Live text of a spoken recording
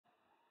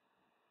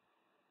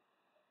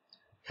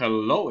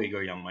Hello,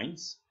 Eager Young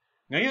Minds!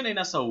 Ngayon ay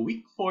nasa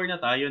week 4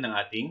 na tayo ng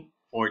ating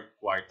 4th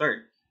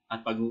quarter.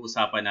 At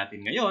pag-uusapan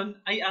natin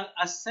ngayon ay ang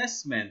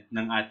assessment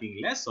ng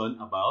ating lesson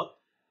about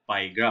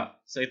pie graph.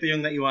 So ito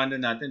yung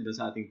naiwanan natin doon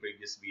sa ating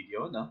previous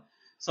video. No?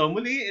 So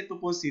muli,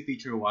 ito po si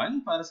Teacher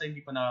 1. Para sa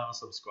hindi pa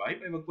nakaka-subscribe,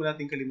 ay wag po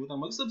natin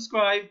kalimutang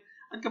mag-subscribe.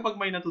 At kapag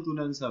may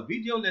natutunan sa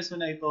video lesson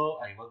na ito,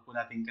 ay wag po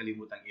natin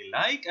kalimutang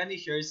i-like and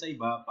i-share sa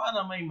iba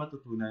para may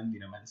matutunan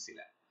din naman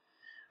sila.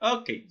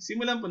 Okay,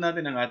 simulan po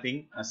natin ang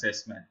ating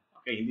assessment.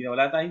 Okay, hindi na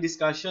wala tayong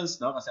discussions,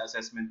 no? Kasi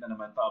assessment na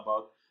naman to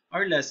about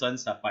our lesson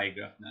sa pie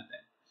graph natin.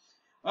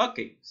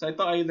 Okay, so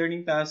ito ay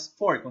learning task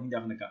 4 kung hindi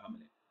ako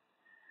nagkakamali.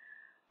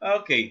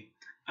 Okay,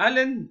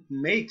 Alan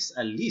makes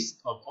a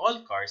list of all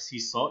cars he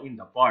saw in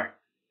the park.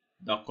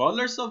 The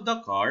colors of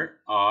the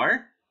car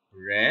are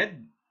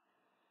red,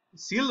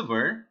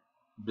 silver,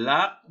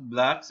 black,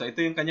 black. So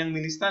ito yung kanyang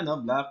nilista,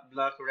 no? Black,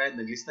 black, red.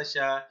 Naglista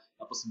siya.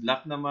 Tapos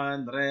black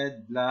naman,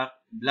 red, black,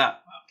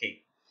 black.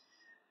 Okay.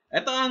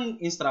 Ito ang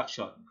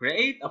instruction.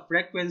 Create a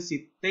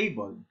frequency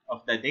table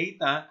of the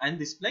data and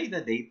display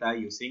the data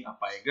using a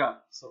pie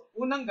graph. So,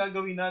 unang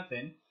gagawin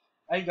natin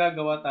ay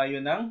gagawa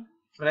tayo ng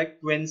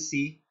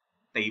frequency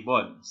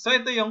table. So,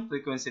 ito yung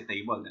frequency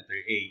table,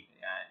 letter A.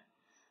 Ayan.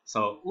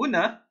 So,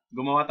 una,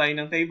 gumawa tayo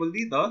ng table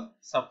dito.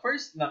 Sa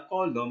first na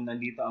column,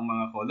 nandito ang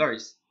mga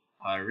colors.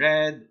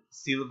 Red,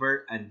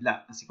 silver, and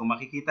black. Kasi kung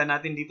makikita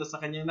natin dito sa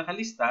kanyang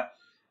nakalista,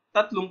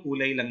 tatlong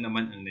kulay lang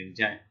naman ang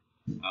nandyan.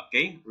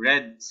 Okay?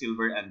 Red,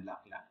 silver, and black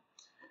lang.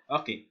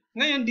 Okay.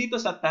 Ngayon dito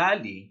sa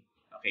tally,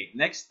 okay,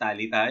 next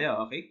tally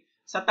tayo, okay?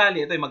 Sa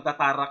tally, ito,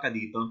 magtatara ka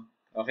dito.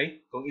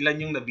 Okay? Kung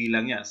ilan yung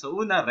nabilang niya. So,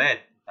 una,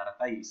 red. Tara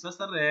tayo, isa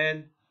sa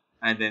red.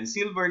 And then,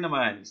 silver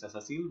naman, isa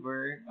sa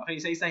silver. Okay,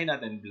 isa-isahin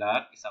natin.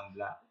 Black, isang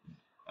black.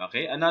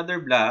 Okay,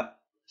 another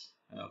black.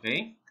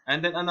 Okay?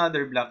 And then,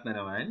 another black na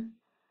naman.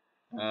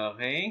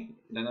 Okay?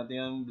 Ilan natin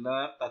yung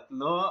black?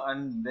 Tatlo.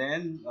 And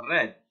then,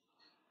 red.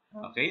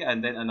 Okay,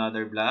 and then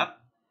another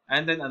black,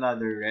 and then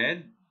another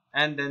red,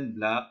 and then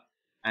black,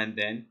 and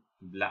then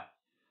black.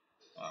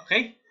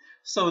 Okay?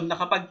 So,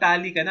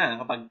 nakapagtali ka na,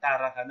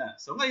 nakapagtara ka na.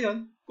 So,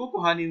 ngayon,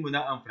 kukuhanin mo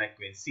na ang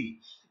frequency.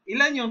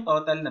 Ilan yung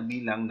total na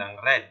bilang ng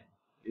red?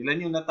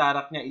 Ilan yung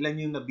natarak niya? Ilan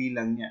yung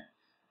nabilang niya?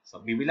 So,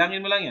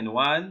 bibilangin mo lang yan.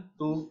 1,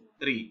 2,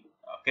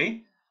 3.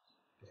 Okay?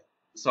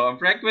 So, ang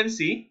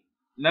frequency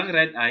ng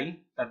red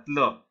ay 3.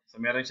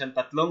 So, meron siyang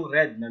 3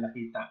 red na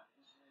nakita.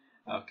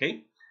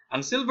 Okay?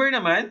 Ang silver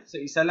naman, so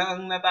isa lang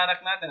ang natarak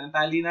natin, ang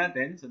tali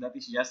natin, so that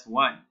is just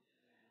 1.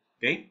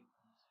 Okay?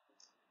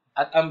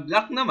 At ang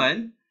black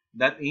naman,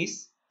 that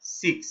is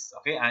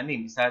 6. Okay?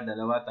 6. 1, 2, 3,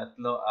 4,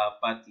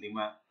 5, 6.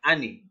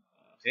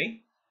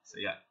 Okay? So,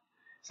 yeah.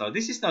 So,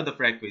 this is now the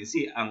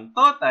frequency. Ang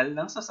total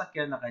ng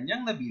sasakyan na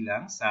kanyang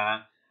nabilang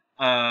sa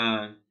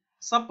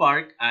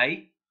park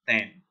ay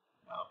 10.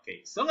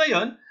 Okay. So,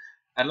 ngayon,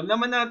 alam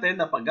naman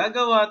natin na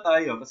paggagawa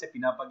tayo, kasi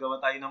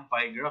pinapagawa tayo ng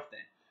pie graph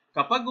din.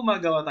 Kapag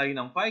gumagawa tayo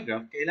ng pie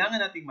graph, kailangan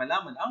nating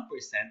malaman ang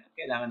percent at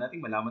kailangan nating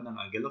malaman ang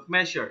angle of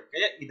measure.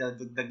 Kaya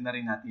idadagdag na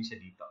rin natin siya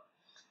dito.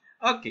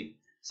 Okay.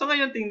 So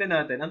ngayon tingnan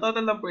natin. Ang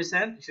total ng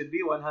percent should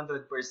be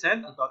 100%.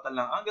 Ang total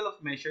ng angle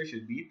of measure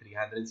should be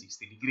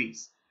 360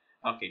 degrees.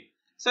 Okay.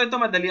 So ito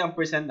madali ang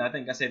percent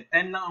natin kasi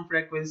 10 lang ang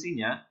frequency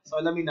niya.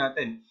 So alamin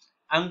natin,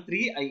 ang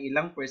 3 ay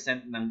ilang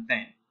percent ng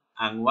 10.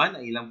 Ang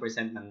 1 ay ilang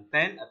percent ng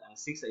 10 at ang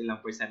 6 ay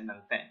ilang percent ng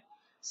 10.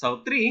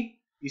 So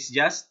 3 is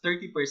just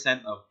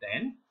 30% of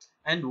 10.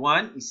 And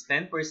 1 is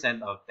 10%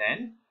 of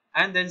 10.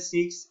 And then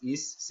 6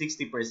 is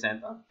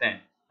 60% of 10.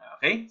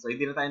 Okay? So,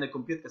 hindi na tayo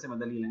nag-compute kasi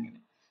madali lang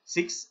yun.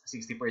 6,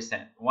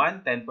 60%.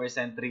 1, 10%.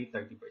 3,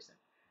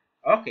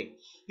 30%.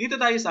 Okay. Dito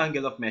tayo sa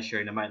angle of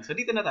measure naman. So,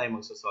 dito na tayo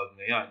magsosolve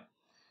ngayon.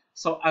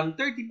 So, ang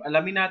 30,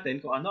 alamin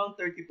natin kung ano ang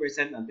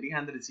 30% ng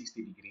 360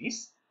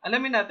 degrees.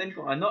 Alamin natin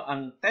kung ano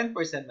ang 10%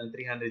 ng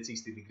 360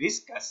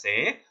 degrees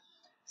kasi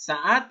sa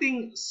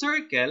ating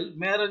circle,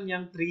 meron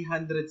niyang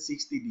 360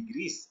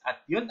 degrees.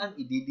 At yun ang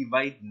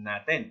i-divide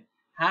natin.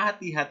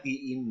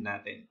 Hahati-hatiin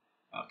natin.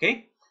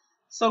 Okay?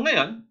 So,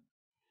 ngayon,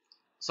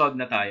 solve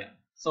na tayo.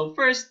 So,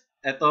 first,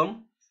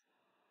 etong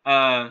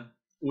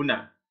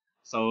una.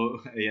 So,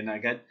 ayan na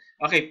agad.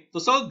 Okay, to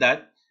solve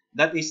that,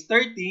 that is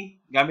 30.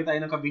 Gamit tayo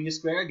ng Cabinho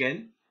square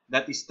again.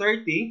 That is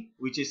 30,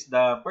 which is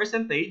the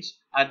percentage,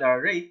 add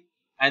our rate,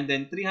 and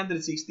then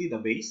 360,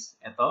 the base.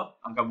 Ito,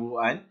 ang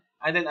kabuuan.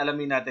 And then,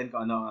 alamin natin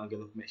kung ano ang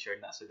angle of measure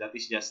na. So, that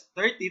is just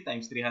 30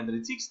 times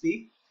 360.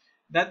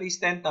 That is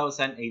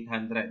 10,800.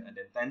 And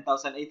then,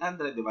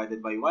 10,800 divided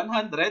by 100.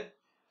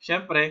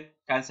 Siyempre,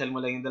 cancel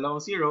mo lang yung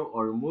dalawang zero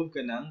or move ka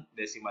ng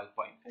decimal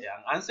point. Kaya,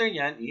 ang answer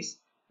niyan is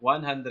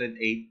 108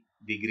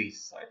 degrees.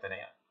 So, ito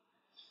na yan.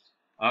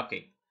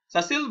 Okay.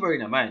 Sa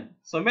silver naman.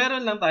 So,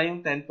 meron lang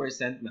tayong 10%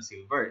 na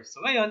silver.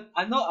 So, ngayon,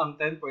 ano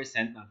ang 10%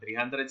 ng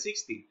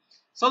 360?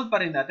 Solve pa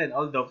rin natin.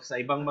 Although, sa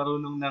ibang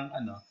marunong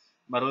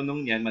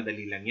yan,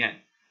 madali lang yan.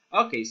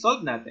 Okay,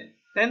 solve natin.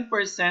 10%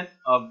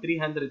 of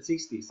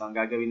 360. So, ang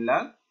gagawin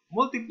lang,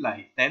 multiply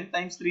 10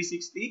 times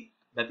 360.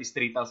 That is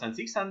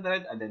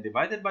 3,600. And then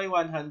divided by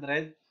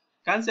 100.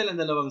 Cancel ang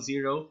dalawang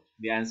 0.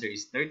 The answer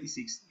is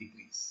 36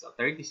 degrees. So,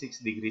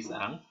 36 degrees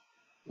ang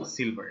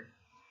silver.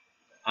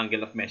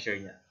 Angle of measure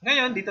niya.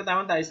 Ngayon, dito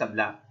naman tayo sa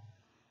black.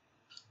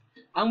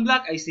 Ang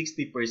black ay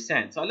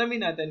 60%. So,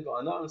 alamin natin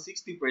kung ano ang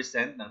 60%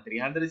 ng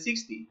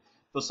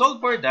 360. To solve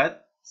for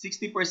that,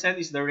 60%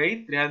 is the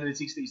rate,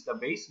 360 is the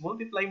base.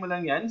 Multiply mo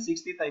lang yan,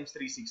 60 times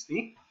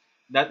 360.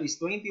 That is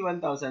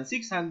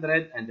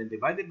 21,600 and then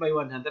divided by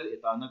 100.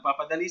 Ito ang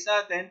nagpapadali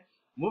sa atin.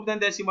 Move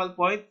ng decimal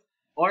point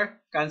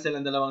or cancel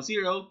ang dalawang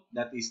 0.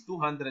 That is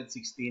 216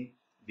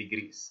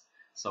 degrees.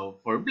 So,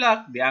 for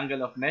black, the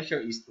angle of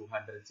measure is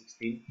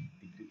 216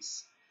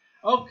 degrees.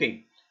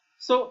 Okay.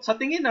 So, sa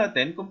tingin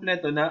natin,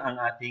 kumpleto na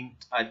ang ating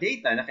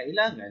data na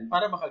kailangan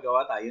para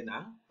makagawa tayo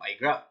ng pie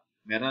graph.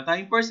 Meron na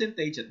tayong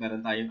percentage at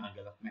meron tayong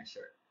angle of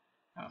measure.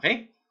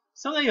 Okay?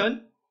 So,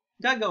 ngayon,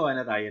 gagawa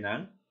na tayo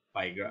ng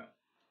pie graph.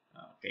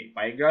 Okay,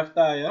 pie graph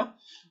tayo.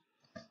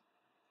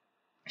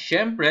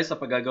 Siyempre, sa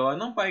paggagawa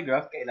ng pie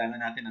graph, kailangan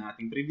natin ang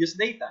ating previous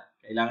data.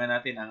 Kailangan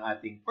natin ang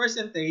ating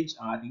percentage,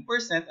 ang ating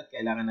percent, at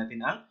kailangan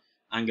natin ang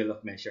angle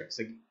of measure.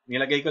 So,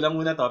 nilagay ko lang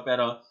muna to,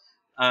 pero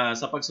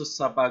sa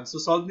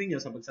pagsusolve ninyo,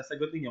 sa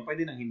pagsasagot ninyo,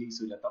 pwede nang hindi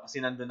isulat to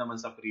kasi nandun naman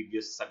sa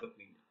previous sagot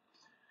ninyo.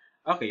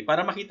 Okay,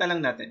 para makita lang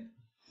natin.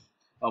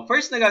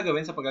 First na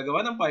gagawin sa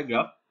paggagawa ng pie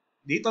graph,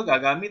 dito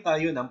gagamit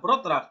tayo ng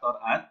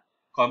protractor at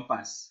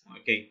compass.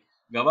 Okay,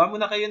 gawa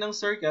muna kayo ng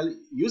circle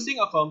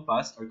using a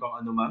compass or kung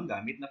anumang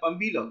gamit na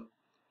pambilog.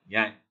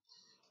 Yan.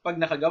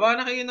 Pag nakagawa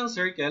na kayo ng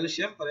circle,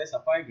 syempre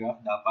sa pie graph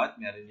dapat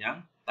meron niyang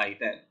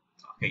title.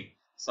 Okay,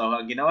 so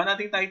ginawa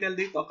nating title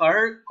dito,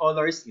 car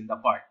colors in the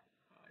park.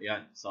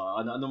 Ayan. So,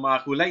 ano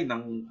mga kulay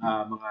ng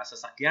mga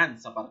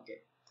sasakyan sa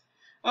parke.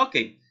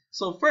 Okay.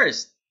 So,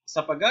 first,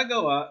 sa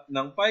paggagawa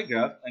ng pie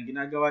graph, ang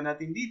ginagawa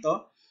natin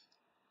dito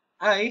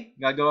ay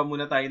gagawa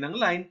muna tayo ng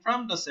line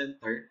from the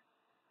center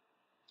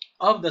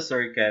of the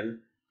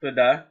circle to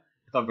the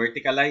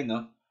vertical line,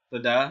 no? To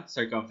the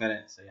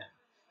circumference. Ayan.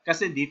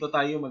 Kasi dito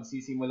tayo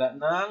magsisimula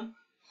ng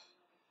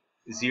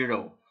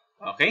 0.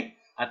 Okay?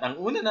 At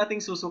ang una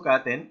nating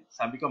susukatin,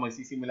 sabi ko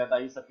magsisimula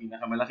tayo sa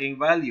pinakamalaking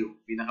value,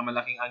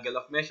 pinakamalaking angle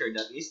of measure,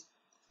 that is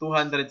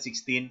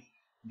 216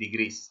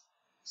 degrees.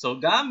 So,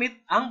 gamit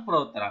ang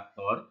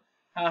protractor,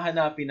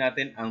 hahanapin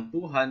natin ang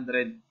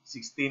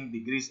 216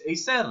 degrees. Eh,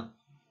 sir,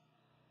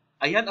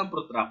 ayan ang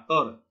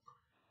protractor.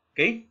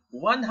 Okay?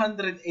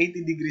 180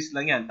 degrees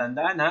lang yan.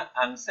 Tandaan na,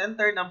 ang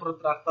center ng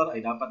protractor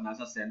ay dapat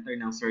nasa center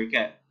ng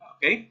circle.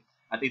 Okay?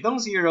 At itong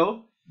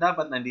 0,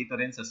 dapat nandito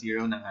rin sa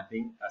 0 ng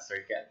ating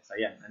circle. So,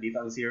 ayan.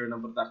 Nandito ang 0 ng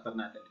protractor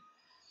natin.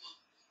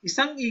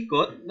 Isang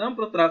ikot ng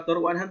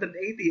protractor, 180.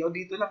 O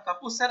dito lang.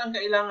 Tapos, sir, ang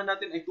kailangan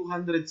natin ay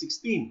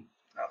 216.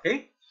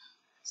 Okay?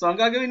 So, ang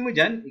gagawin mo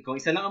dyan, kung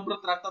isa lang ang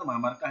protractor,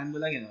 mamarkahan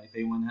mo lang yan. Ito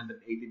yung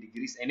 180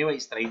 degrees.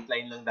 Anyway, straight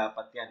line lang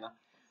dapat yan. No?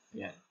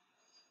 Ayan.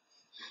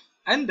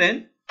 And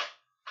then,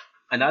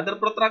 another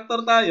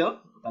protractor tayo.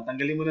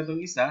 Tatanggalin mo na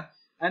itong isa.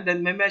 And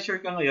then, may measure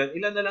ka ngayon.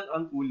 Ilan na lang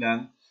ang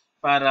kulang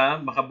para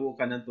makabuo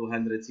ka ng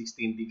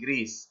 216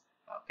 degrees.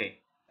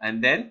 Okay.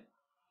 And then,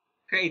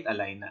 create a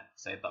line na.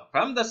 So, ito.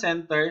 From the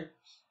center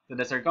to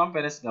the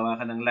circumference, gawa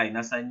ka ng line.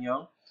 Nasaan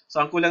yung? So,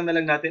 ang kulang na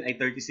lang natin ay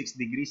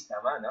 36 degrees.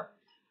 Tama, no?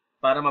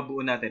 Para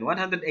mabuo natin.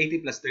 180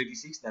 plus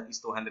 36, that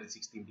is 216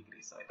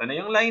 degrees. So, ito na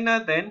yung line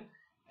natin.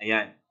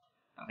 Ayan.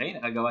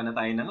 Okay. Nakagawa na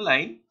tayo ng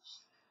line.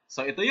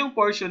 So, ito yung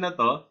portion na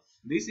to.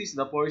 This is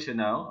the portion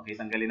now. Okay.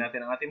 Tanggalin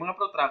natin ang ating mga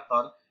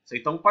protractor. So,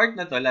 itong part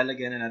na to,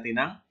 lalagyan na natin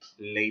ng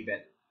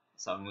label.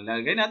 So, ang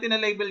lalagay natin na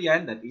label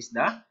yan, that is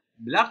the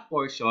black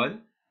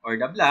portion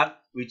or the black,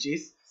 which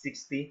is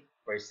 60%.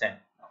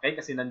 Okay?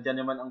 Kasi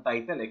nandyan naman ang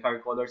title, car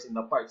colors in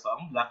the park. So,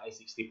 ang black ay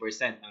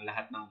 60% ng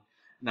lahat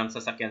ng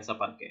sasakyan sa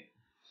parke.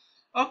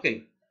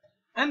 Okay.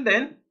 And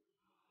then,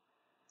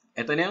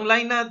 ito na yung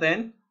line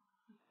natin.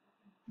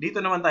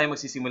 Dito naman tayo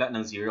magsisimula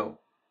ng 0.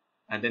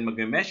 And then,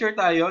 magme-measure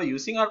tayo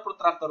using our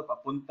protractor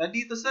papunta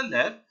dito sa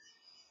left.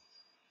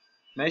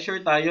 Measure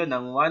tayo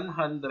ng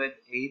 108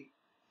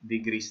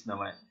 degrees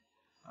naman.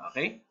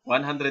 Okay?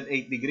 108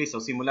 degrees.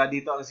 So, simula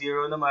dito ang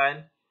 0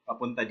 naman,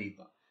 papunta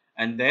dito.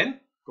 And then,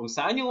 kung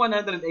saan yung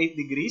 108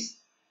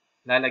 degrees,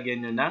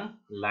 lalagyan nyo ng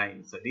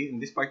line. So, in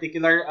this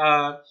particular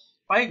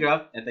pie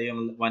graph, ito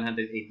yung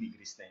 108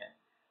 degrees na yan.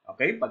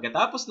 Okay?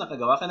 Pagkatapos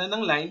nakagawa ka na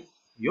ng line,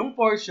 yung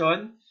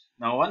portion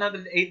ng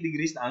 108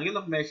 degrees na angle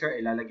of measure,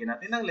 ilalagyan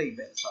natin ng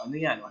label. So, ano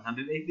yan?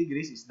 108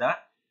 degrees is the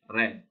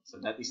red.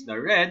 So, that is the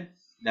red.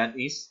 That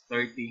is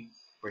 30%.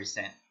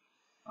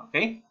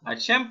 Okay? At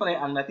syempre,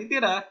 ang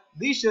natitira,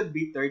 this should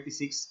be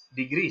 36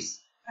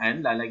 degrees.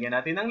 And lalagyan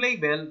natin ng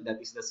label,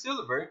 that is the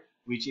silver,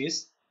 which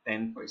is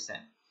 10%.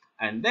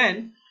 And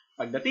then,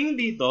 pagdating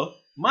dito,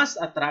 mas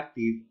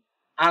attractive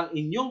ang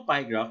inyong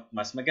pie graph,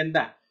 mas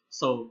maganda.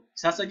 So,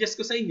 sasuggest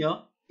ko sa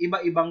inyo,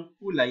 iba-ibang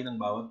kulay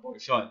ng bawat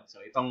portion.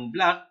 So, itong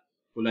black,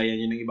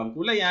 kulayan nyo ng ibang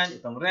kulay yan.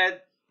 Itong red,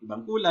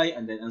 ibang kulay.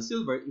 And then, ang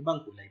silver,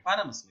 ibang kulay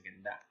para mas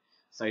maganda.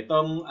 So,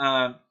 itong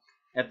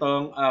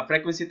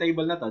frequency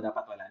table na to,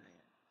 dapat wala na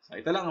yan. So,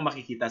 ito lang ang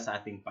makikita sa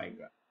ating pie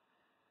graph.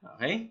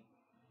 Okay?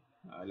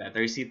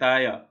 Letter C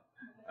tayo.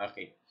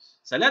 Okay.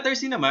 Sa letter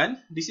C naman,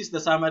 this is the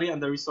summary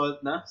and the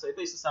result na. So ito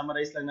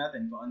isa-summarize lang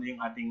natin kung ano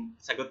yung ating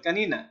sagot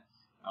kanina.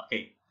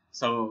 Okay.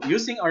 So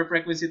using our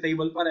frequency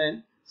table pa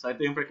rin. So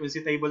ito yung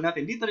frequency table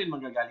natin. Dito rin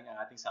magagaling ang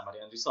ating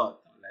summary and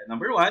result.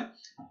 Number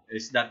 1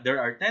 is that there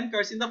are 10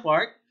 cars in the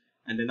park.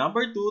 And the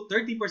number 2,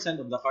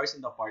 30% of the cars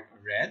in the park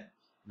are red.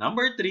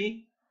 Number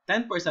 3,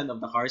 10% of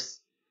the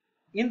cars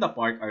in the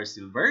park are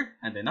silver.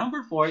 And the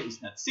number 4 is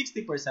that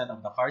 60%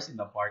 of the cars in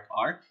the park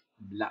are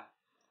black.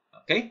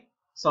 Okay?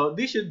 So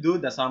this should do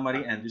the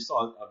summary and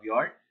result of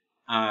your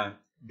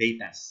day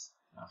test.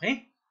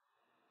 Okay?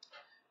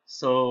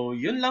 So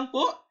yun lang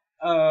po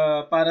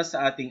para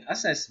sa ating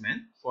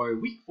assessment for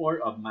week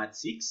 4 of Math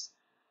 6.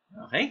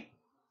 Okay?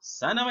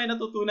 Sana may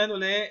natutunan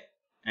uli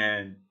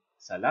and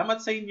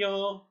salamat sa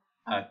inyo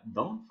at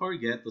don't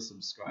forget to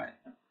subscribe.